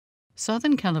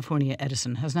Southern California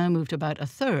Edison has now moved about a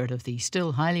third of the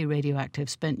still highly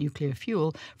radioactive spent nuclear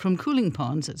fuel from cooling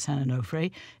ponds at San Onofre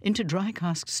into dry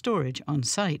cask storage on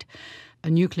site.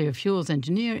 A nuclear fuels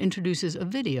engineer introduces a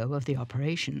video of the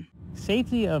operation.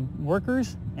 Safety of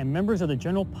workers and members of the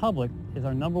general public is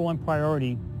our #1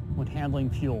 priority when handling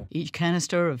fuel. Each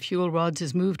canister of fuel rods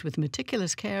is moved with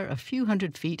meticulous care a few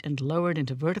hundred feet and lowered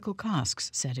into vertical casks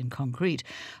set in concrete.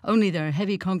 Only there are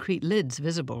heavy concrete lids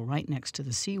visible right next to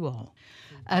the seawall.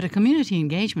 At a community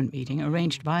engagement meeting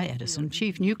arranged by Edison,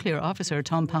 Chief Nuclear Officer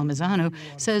Tom Palmisano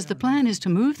says the plan is to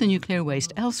move the nuclear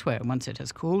waste elsewhere once it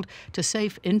has cooled to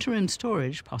safe interim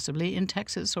storage, possibly in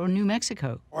Texas or New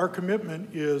Mexico. Our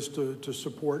commitment is to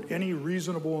support any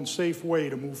reasonable and safe way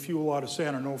to move fuel out of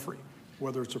San Onofre,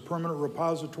 whether it's a permanent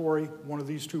repository, one of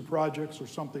these two projects, or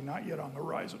something not yet on the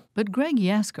horizon. But Greg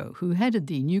Jaczko, who headed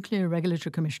the Nuclear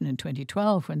Regulatory Commission in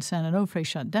 2012 when San Onofre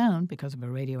shut down because of a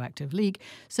radioactive leak,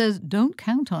 says don't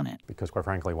count on it. Because quite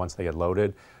frankly, once they get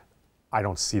loaded, I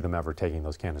don't see them ever taking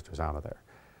those canisters out of there.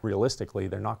 Realistically,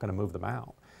 they're not going to move them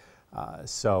out.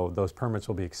 So those permits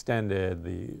will be extended,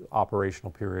 the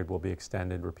operational period will be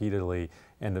extended repeatedly,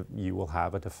 and you will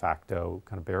have a de facto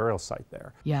kind of burial site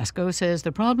there. Jaczko says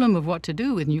the problem of what to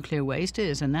do with nuclear waste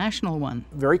is a national one.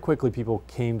 Very quickly people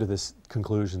came to this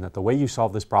conclusion that the way you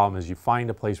solve this problem is you find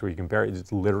a place where you can bury it.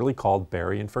 It's literally called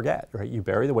bury and forget, right? You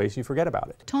bury the waste, you forget about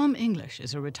it. Tom English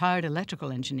is a retired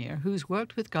electrical engineer who's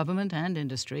worked with government and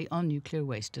industry on nuclear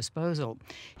waste disposal.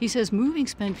 He says moving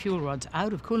spent fuel rods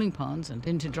out of cooling ponds and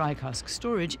into dry cask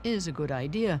storage is a good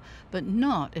idea, but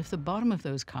not if the bottom of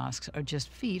those casks are just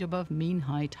feet above mean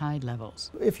high tide levels.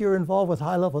 If you're involved with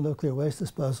high-level nuclear waste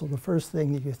disposal, the first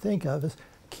thing that you think of is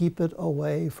keep it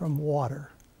away from water,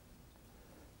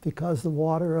 because the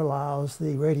water allows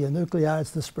the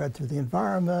radionuclides to spread through the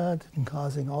environment and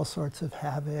causing all sorts of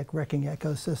havoc, wrecking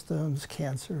ecosystems,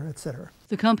 cancer, etc.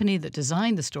 The company that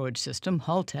designed the storage system,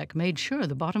 Holtec, made sure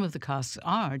the bottom of the casks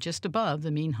are just above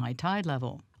the mean high tide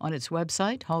level. On its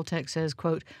website, Holtec says,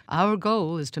 quote, "Our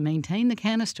goal is to maintain the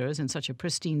canisters in such a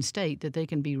pristine state that they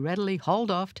can be readily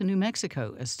hauled off to New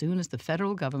Mexico as soon as the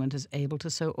federal government is able to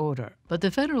so order." But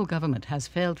the federal government has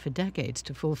failed for decades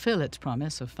to fulfill its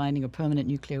promise of finding a permanent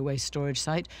nuclear waste storage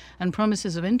site, and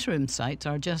promises of interim sites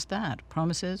are just that,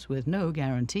 promises with no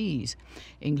guarantees.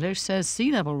 English says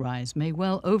sea level rise may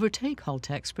well overtake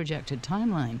Holtec's projected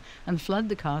timeline and flood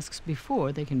the casks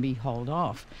before they can be hauled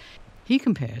off. He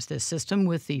compares this system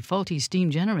with the faulty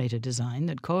steam generator design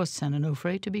that caused San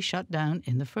Onofre to be shut down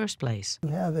in the first place.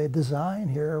 We have a design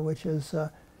here which is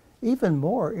even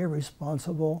more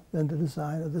irresponsible than the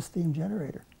design of the steam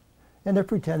generator. And they're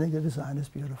pretending the design is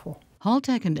beautiful.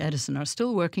 Holtec and Edison are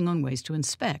still working on ways to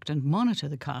inspect and monitor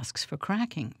the casks for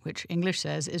cracking, which English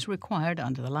says is required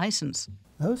under the license.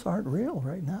 Those aren't real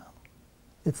right now.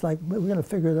 It's like, we're going to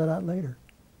figure that out later,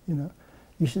 you know.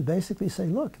 You should basically say,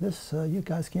 look, this you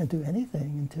guys can't do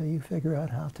anything until you figure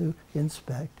out how to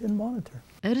inspect and monitor.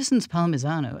 Edison's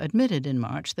Palmisano admitted in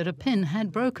March that a pin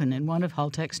had broken in one of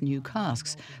Holtec's new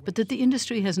casks, but that the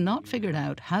industry has not figured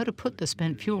out how to put the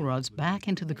spent fuel rods back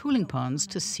into the cooling ponds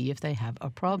to see if they have a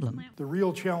problem. The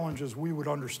real challenge, as we would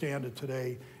understand it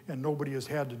today, and nobody has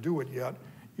had to do it yet,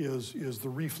 is the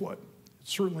reflood.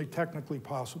 It's certainly technically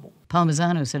possible.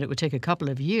 Palmisano said it would take a couple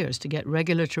of years to get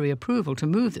regulatory approval to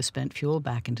move the spent fuel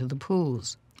back into the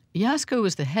pools. Jaczko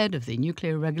was the head of the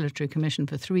Nuclear Regulatory Commission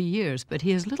for 3 years, but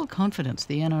he has little confidence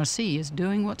the NRC is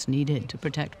doing what's needed to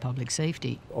protect public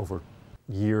safety. Over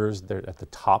years, they're at the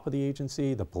top of the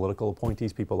agency, the political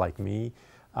appointees, people like me,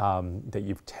 that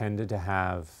you've tended to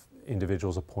have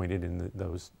individuals appointed in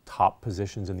those top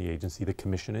positions in the agency, the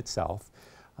commission itself,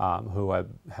 who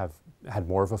have had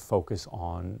more of a focus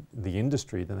on the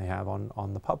industry than they have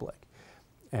on the public.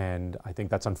 And I think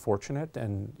that's unfortunate,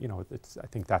 and you know, I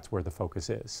think that's where the focus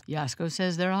is. Jaczko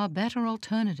says there are better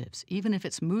alternatives, even if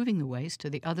it's moving the waste to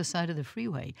the other side of the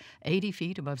freeway, 80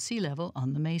 feet above sea level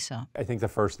on the mesa. I think the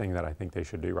first thing that I think they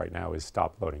should do right now is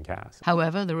stop loading casks.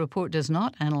 However, the report does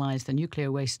not analyze the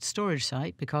nuclear waste storage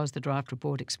site because the draft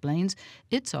report explains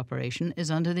its operation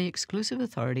is under the exclusive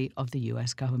authority of the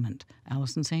U.S. government.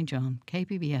 Alison St. John,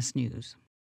 KPBS News.